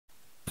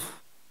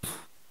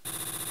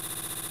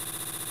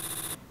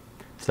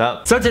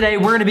So today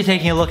we're gonna be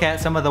taking a look at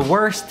some of the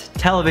worst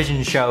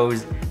television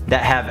shows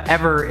that have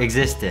ever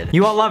existed.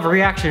 You all love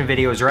reaction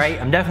videos, right?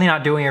 I'm definitely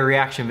not doing a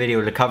reaction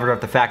video to cover up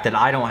the fact that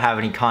I don't have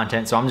any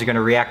content, so I'm just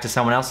gonna react to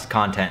someone else's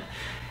content.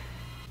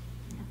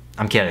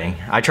 I'm kidding.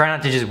 I try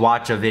not to just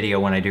watch a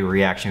video when I do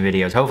reaction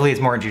videos. Hopefully it's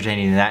more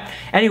entertaining than that.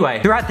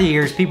 Anyway, throughout the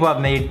years, people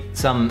have made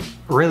some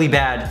really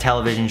bad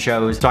television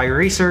shows. So I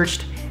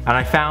researched and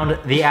I found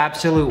the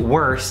absolute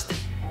worst,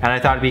 and I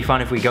thought it'd be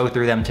fun if we go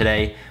through them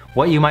today.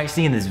 What you might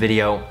see in this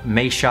video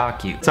may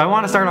shock you. So I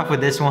want to start off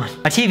with this one.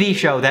 A TV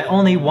show that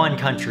only one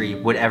country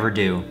would ever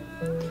do.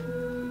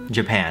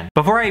 Japan.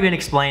 Before I even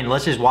explain,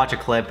 let's just watch a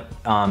clip.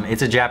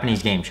 It's a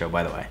Japanese game show,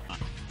 by the way.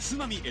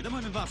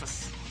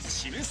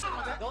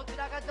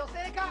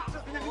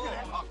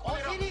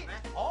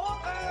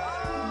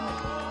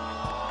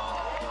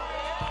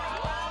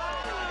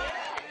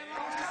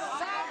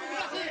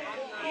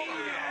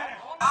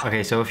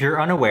 Okay, so if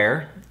you're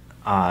unaware,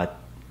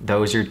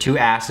 those are two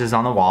asses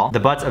on the wall. The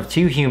butts of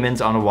two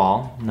humans on a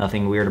wall.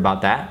 Nothing weird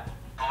about that.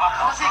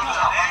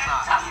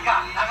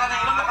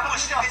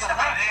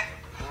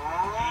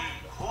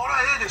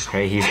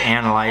 Okay, he's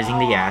analyzing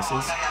the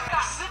asses.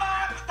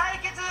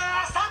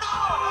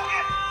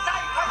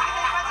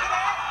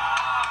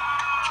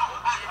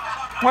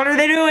 What are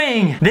they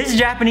doing? This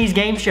Japanese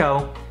game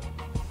show,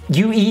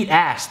 you eat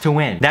ass to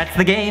win. That's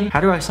the game. How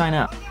do I sign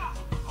up?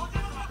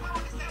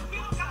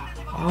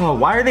 Oh,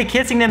 why are they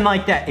kissing them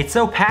like that? It's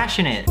so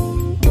passionate.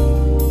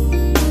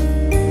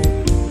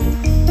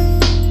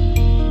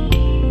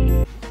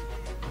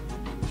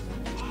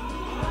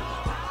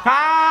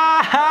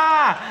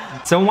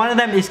 Ah! So one of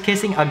them is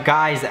kissing a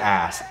guy's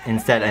ass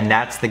instead, and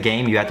that's the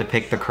game. You have to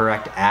pick the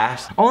correct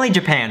ass. Only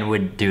Japan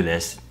would do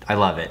this. I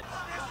love it.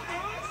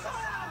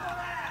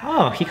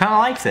 Oh, he kind of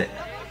likes it.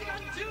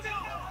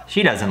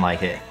 She doesn't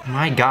like it.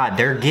 My God,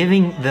 they're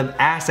giving the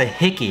ass a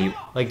hickey.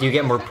 Like, you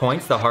get more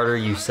points the harder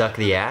you suck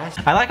the ass.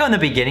 I like how in the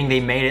beginning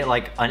they made it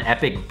like an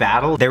epic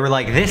battle. They were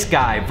like, this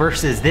guy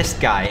versus this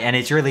guy, and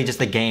it's really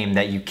just a game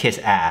that you kiss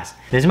ass.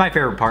 This is my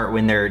favorite part,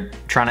 when they're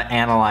trying to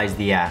analyze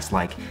the ass,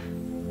 like,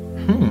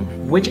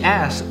 which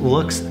ass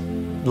looks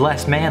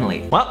less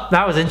manly? Well,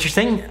 that was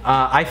interesting.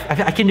 I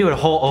can do a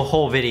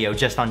whole video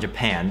just on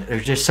Japan.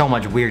 There's just so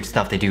much weird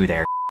stuff they do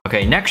there.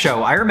 Okay, next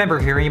show. I remember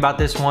hearing about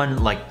this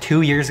one like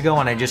 2 years ago,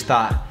 and I just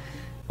thought,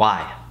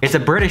 why? It's a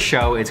British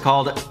show. It's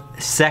called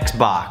Sex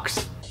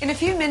Box. In a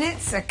few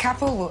minutes, a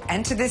couple will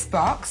enter this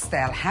box,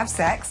 they'll have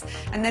sex,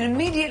 and then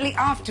immediately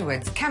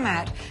afterwards come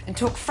out and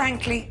talk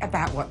frankly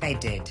about what they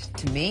did.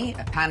 To me,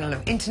 a panel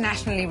of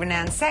internationally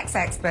renowned sex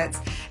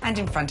experts, and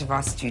in front of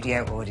our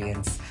studio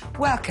audience.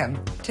 Welcome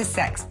to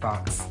Sex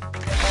Box.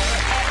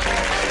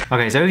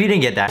 Okay, so if you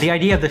didn't get that, the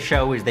idea of the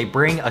show is they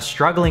bring a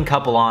struggling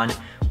couple on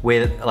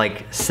with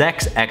like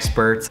sex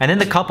experts, and then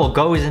the couple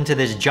goes into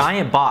this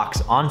giant box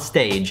on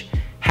stage,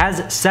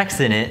 has sex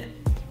in it,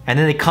 and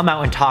then they come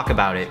out and talk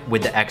about it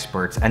with the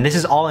experts, and this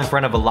is all in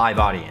front of a live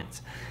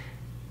audience.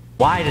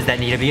 Why does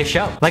that need to be a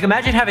show? Like,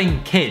 imagine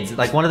having kids,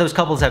 like one of those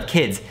couples have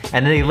kids,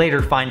 and then they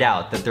later find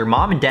out that their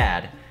mom and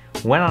dad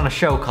went on a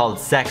show called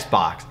Sex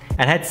Box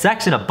and had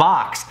sex in a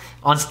box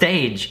on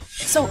stage.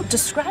 So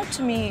describe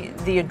to me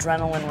the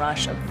adrenaline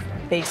rush of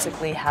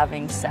basically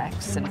having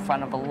sex in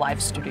front of a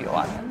live studio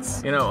audience.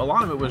 You know, a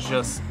lot of it was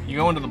just, you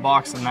go into the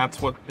box and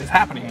that's what is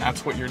happening.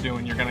 That's what you're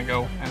doing. You're gonna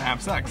go and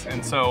have sex.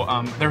 And so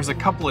there's a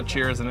couple of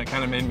cheers, and it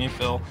kind of made me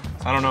feel,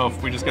 I don't know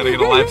if we just gotta get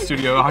a live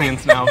studio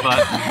audience now,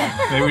 but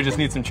maybe we just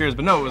need some cheers.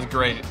 But no, it was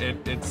great.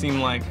 It seemed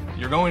like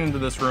you're going into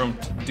this room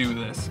to do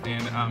this,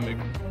 and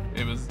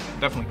it was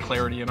definitely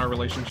clarity in our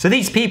relationship. So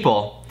these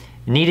people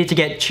needed to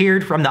get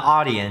cheered from the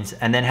audience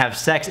and then have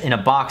sex in a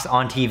box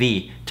on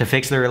TV to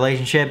fix their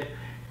relationship.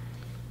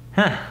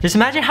 Just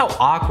imagine how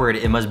awkward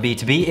it must be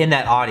to be in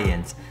that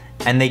audience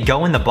and they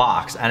go in the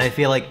box, and I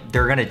feel like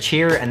they're gonna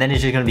cheer and then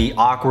it's just gonna be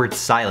awkward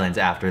silence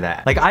after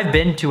that. Like, I've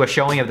been to a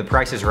showing of The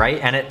Price is Right,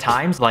 and at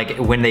times, like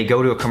when they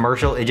go to a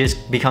commercial, it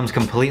just becomes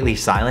completely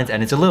silent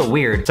and it's a little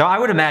weird. So I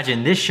would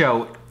imagine this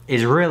show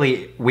is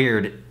really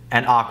weird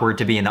and awkward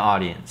to be in the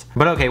audience.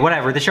 But okay,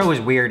 whatever, the show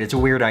is weird, it's a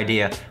weird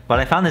idea, but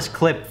I found this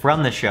clip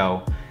from the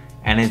show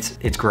and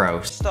it's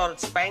gross. Started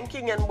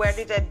spanking, and where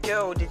did that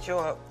go? Did you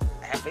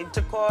have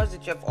intercourse?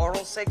 Did you have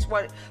oral sex?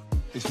 What?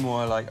 It's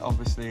more like,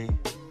 obviously,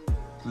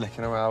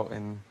 licking her out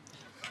and...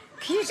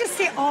 Can you just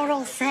say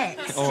oral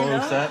sex?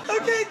 Oral sex.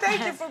 Okay,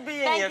 thank you for being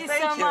here.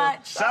 Thank you so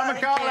much. Sam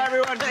McCall,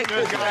 everyone. Thank you.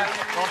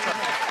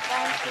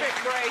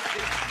 Great.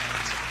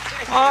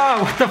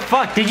 Oh, what the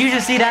fuck? Did you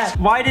just see that?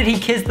 Why did he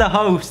kiss the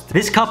host?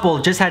 This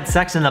couple just had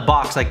sex in the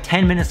box like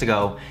 10 minutes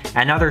ago,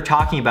 and now they're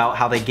talking about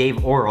how they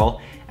gave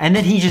oral, and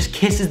then he just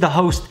kisses the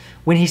host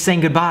when he's saying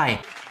goodbye.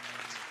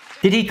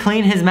 Did he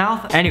clean his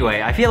mouth?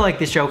 Anyway, I feel like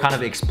this show kind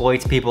of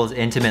exploits people's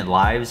intimate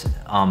lives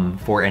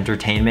for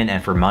entertainment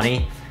and for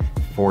money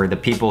for the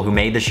people who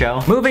made the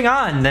show. Moving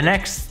on, the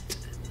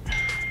next...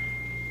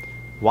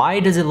 Why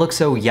does it look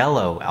so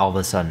yellow all of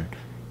a sudden?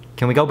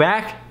 Can we go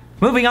back?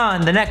 Moving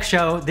on, the next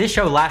show. This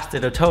show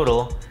lasted a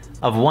total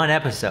of one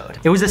episode.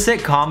 It was a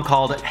sitcom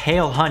called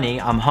Hail Honey,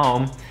 I'm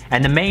Home,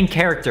 and the main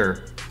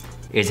character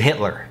is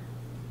Hitler.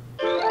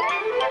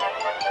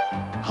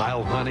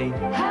 Heil, honey.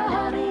 Heil,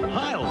 honey.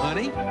 Heil,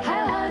 honey.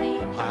 Heil, honey.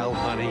 Heil,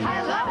 honey.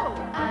 Hello.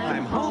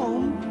 I'm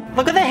home.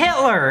 Look at the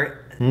Hitler!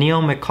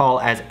 Neil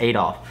McCall as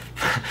Adolf.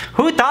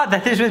 Who thought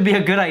that this would be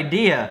a good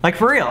idea? Like,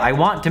 for real, I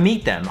want to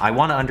meet them. I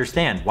want to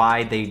understand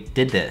why they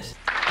did this.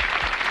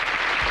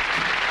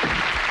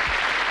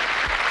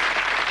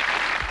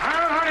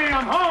 Heil, honey,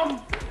 I'm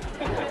home.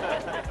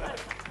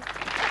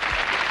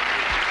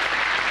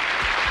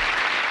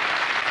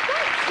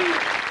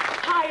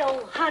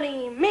 Heil,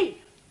 honey, me.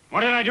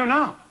 What did I do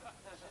now?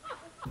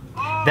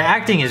 The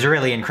acting is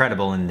really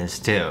incredible in this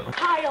too.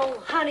 Heil,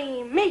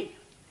 honey, me.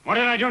 What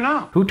did I do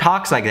now? Who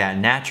talks like that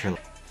naturally?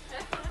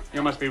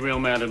 You must be real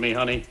mad at me,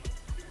 honey.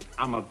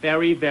 I'm a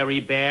very, very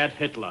bad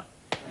Hitler.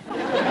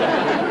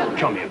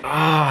 Come here.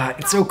 Ah,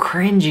 it's so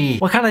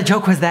cringy. What kind of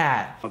joke was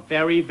that? A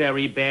very,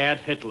 very bad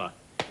Hitler.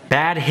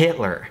 Bad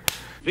Hitler.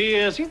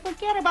 Years, you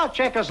forget about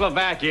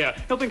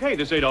Czechoslovakia. You'll think, hey,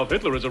 this Adolf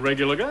Hitler is a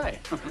regular guy.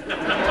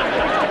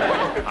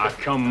 Ah,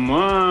 come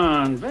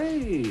on,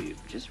 babe.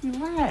 Just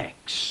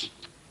relax.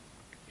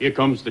 Here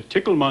comes the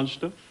tickle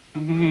monster.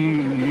 Ugh,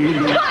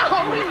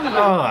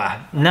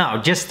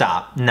 no, just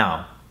stop.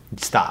 No,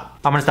 stop.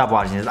 I'm gonna stop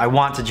watching this. I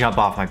want to jump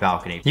off my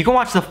balcony. You can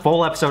watch the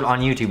full episode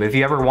on YouTube if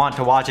you ever want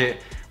to watch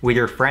it with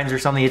your friends or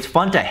something. It's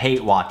fun to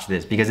hate watch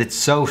this because it's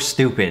so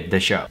stupid, the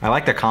show. I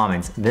like the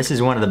comments. This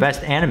is one of the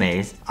best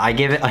animes. I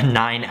give it a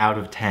 9 out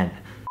of 10.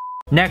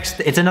 Next,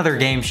 it's another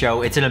game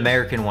show. It's an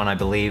American one, I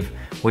believe,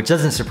 which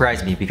doesn't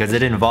surprise me because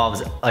it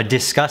involves a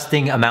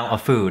disgusting amount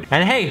of food.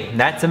 And hey,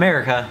 that's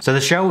America. So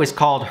the show is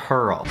called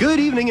Hurl.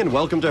 Good evening and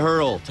welcome to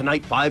Hurl.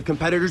 Tonight, 5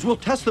 competitors will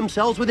test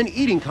themselves with an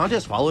eating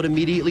contest followed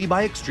immediately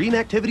by extreme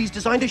activities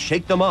designed to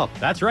shake them up.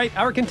 That's right,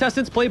 our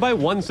contestants play by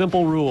one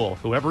simple rule.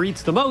 Whoever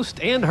eats the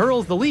most and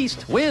hurls the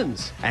least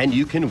wins. And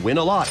you can win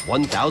a lot,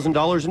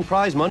 $1,000 in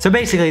prize money. So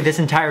basically, this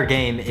entire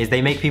game is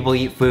they make people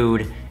eat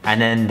food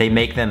and then they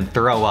make them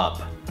throw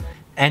up.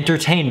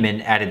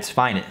 Entertainment at its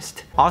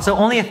finest. Also,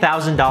 only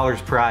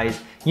 $1,000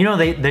 prize. You know,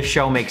 the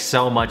show makes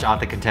so much off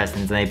the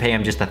contestants and they pay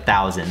them just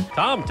 $1,000.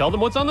 Tom, tell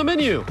them what's on the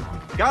menu.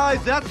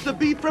 Guys, that's the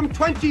beef from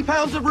 20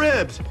 pounds of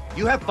ribs.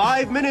 You have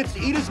 5 minutes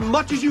to eat as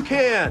much as you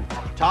can.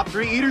 Top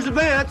 3 eaters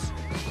advance.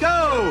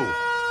 Go!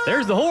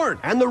 There's the horn.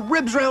 And the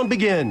ribs round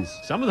begins.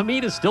 Some of the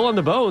meat is still on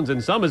the bones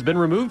and some has been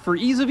removed for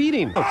ease of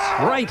eating.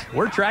 Right,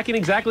 we're tracking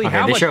exactly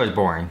how the much. show is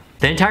boring.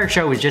 The entire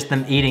show is just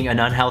them eating an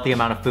unhealthy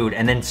amount of food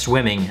and then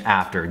swimming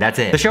after. That's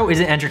it. The show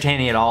isn't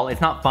entertaining at all. It's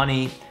not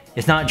funny.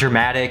 It's not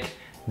dramatic.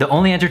 The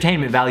only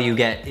entertainment value you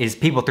get is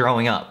people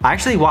throwing up. I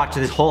actually watched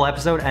this whole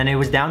episode and it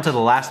was down to the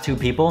last 2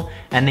 people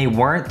and they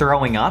weren't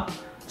throwing up,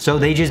 so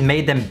they just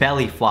made them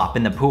belly flop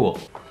in the pool.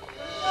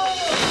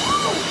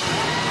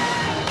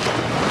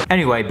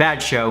 Anyway,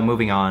 bad show,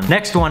 moving on.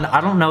 Next one, I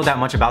don't know that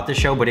much about this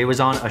show, but it was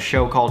on a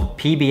show called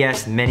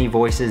PBS Many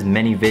Voices,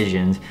 Many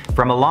Visions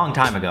from a long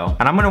time ago.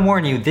 And I'm gonna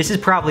warn you, this is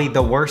probably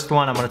the worst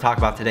one I'm gonna talk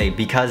about today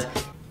because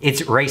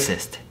it's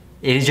racist.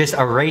 It is just a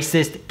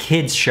racist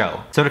kids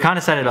show. So to kind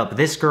of set it up,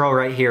 this girl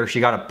right here,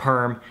 she got a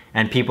perm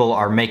and people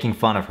are making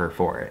fun of her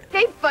for it.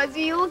 Hey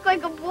Fuzzy, you look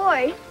like a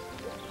boy.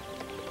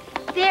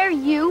 There,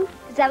 you.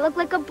 Does that look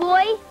like a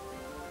boy?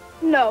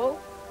 No,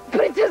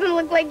 but it doesn't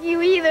look like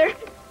you either.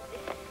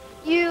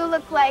 You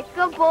look like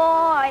a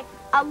boy,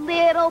 a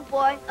little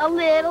black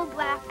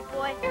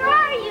boy. Where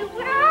are you?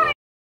 Where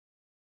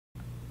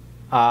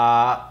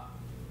are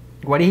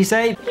you? What did he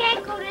say? I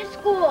can't go to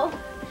school.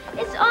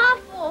 It's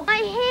awful. My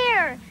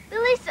hair.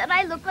 Billy said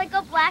I look like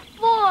a black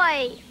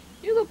boy.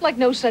 You look like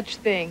no such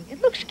thing.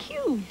 It looks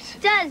cute.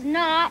 Does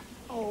not.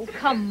 Oh,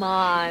 come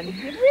on.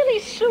 It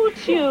really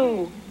suits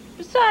you.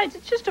 Besides,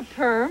 it's just a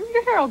perm.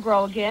 Your hair will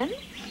grow again.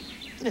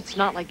 And it's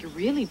not like you're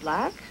really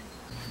black.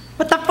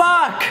 What the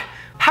fuck?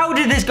 How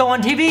did this go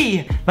on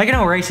TV? Like, I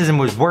know racism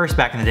was worse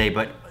back in the day,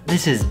 but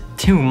this is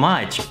too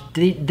much.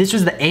 This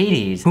was the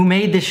 80s. Who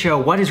made this show?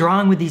 What is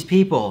wrong with these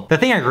people? The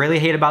thing I really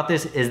hate about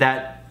this is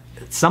that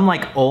some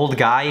like old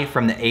guy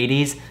from the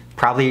 80s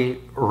probably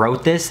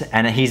wrote this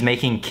and he's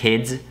making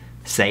kids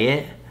say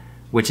it,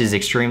 which is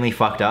extremely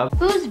fucked up.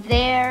 Who's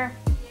there?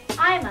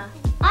 I'm a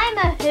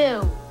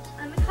who?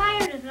 I'm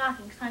tired of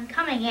knocking, so I'm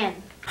coming in.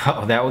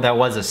 Oh, that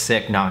was a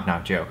sick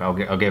knock-knock joke.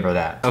 I'll give her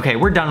that. Okay,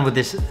 we're done with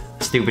this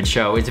stupid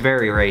show. It's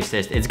very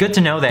racist. It's good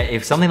to know that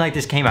if something like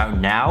this came out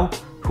now,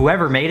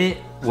 whoever made it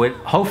would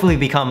hopefully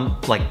become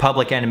like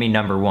public enemy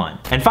 #1.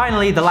 And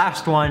finally, the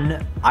last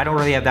one, I don't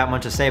really have that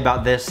much to say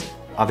about this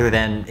other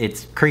than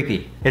it's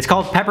creepy. It's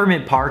called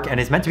Peppermint Park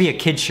and it's meant to be a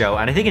kid's show,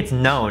 and I think it's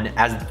known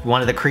as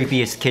one of the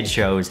creepiest kids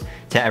shows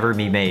to ever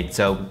be made,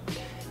 so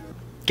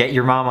get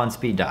your mom on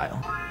speed dial.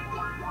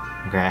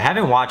 Okay, I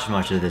haven't watched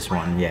much of this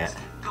one yet.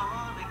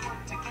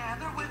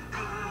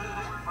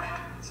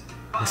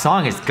 The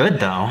song is good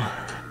though.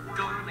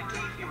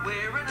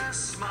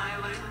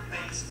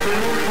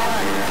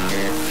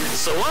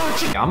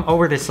 I'm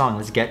over this song,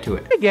 let's get to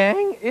it. Hey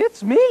gang,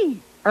 it's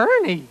me,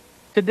 Ernie.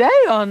 Today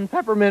on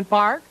Peppermint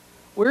Park,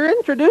 we're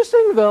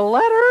introducing the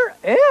letter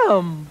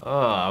M.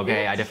 Oh,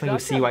 okay, I definitely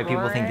see why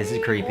people think this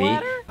is creepy.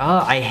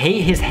 I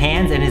hate his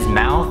hands and his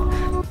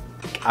mouth.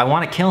 I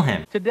want to kill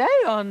him. Today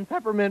on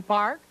Peppermint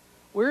Park,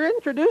 we're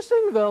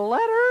introducing the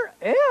letter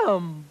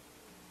M.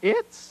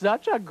 It's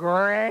such a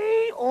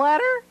great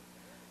letter.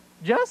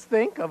 Just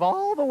think of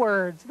all the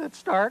words that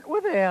start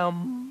with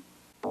M.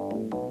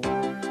 Oh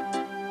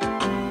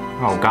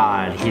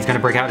God, he's gonna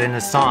break out in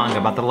a song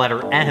about the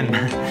letter M.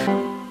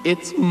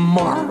 It's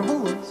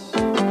marvelous,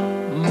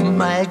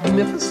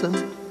 magnificent.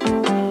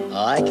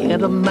 I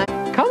can't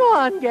imagine. Come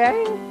on,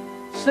 gang.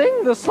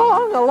 Sing the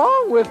song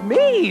along with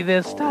me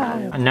this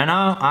time. No,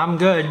 I'm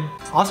good.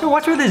 Also,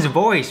 what's with his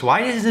voice?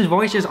 Why does his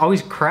voice just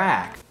always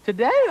crack?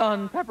 Today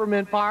on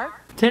Peppermint Park.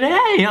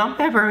 Today on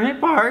Peppermint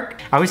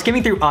Park. I was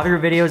skimming through other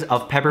videos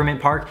of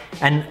Peppermint Park,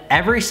 and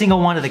every single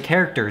one of the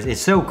characters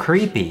is so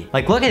creepy.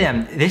 Like, look at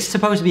them. This is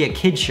supposed to be a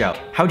kid's show.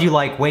 How'd you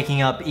like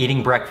waking up,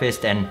 eating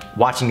breakfast, and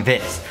watching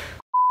this?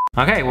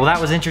 Okay, well that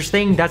was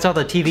interesting. That's all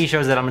the TV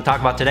shows that I'm gonna talk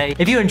about today.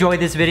 If you enjoyed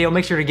this video,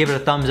 make sure to give it a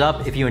thumbs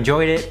up if you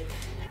enjoyed it.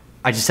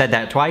 I just said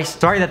that twice.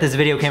 Sorry that this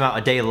video came out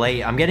a day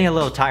late. I'm getting a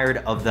little tired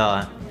of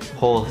the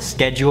whole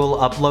schedule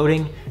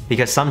uploading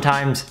because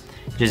sometimes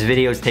just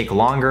videos take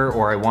longer,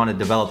 or I want to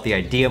develop the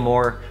idea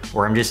more,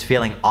 or I'm just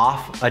feeling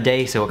off a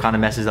day, so it kind of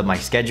messes up my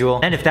schedule.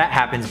 And if that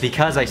happens,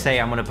 because I say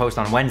I'm gonna post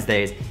on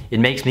Wednesdays, it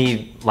makes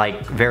me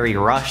like very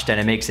rushed, and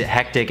it makes it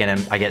hectic,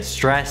 and I get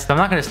stressed. So I'm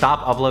not gonna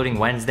stop uploading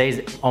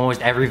Wednesdays.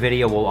 Almost every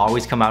video will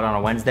always come out on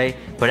a Wednesday,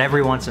 but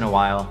every once in a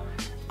while,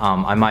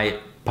 I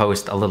might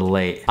post a little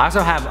late. I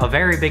also have a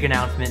very big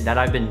announcement that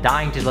I've been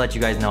dying to let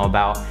you guys know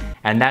about,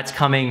 and that's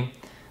coming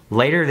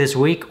later this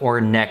week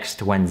or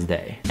next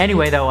Wednesday.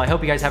 Anyway though, I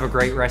hope you guys have a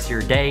great rest of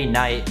your day,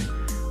 night,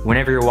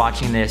 whenever you're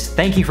watching this.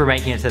 Thank you for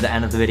making it to the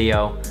end of the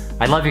video.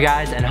 I love you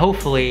guys, and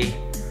hopefully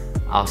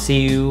I'll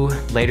see you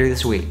later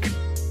this week.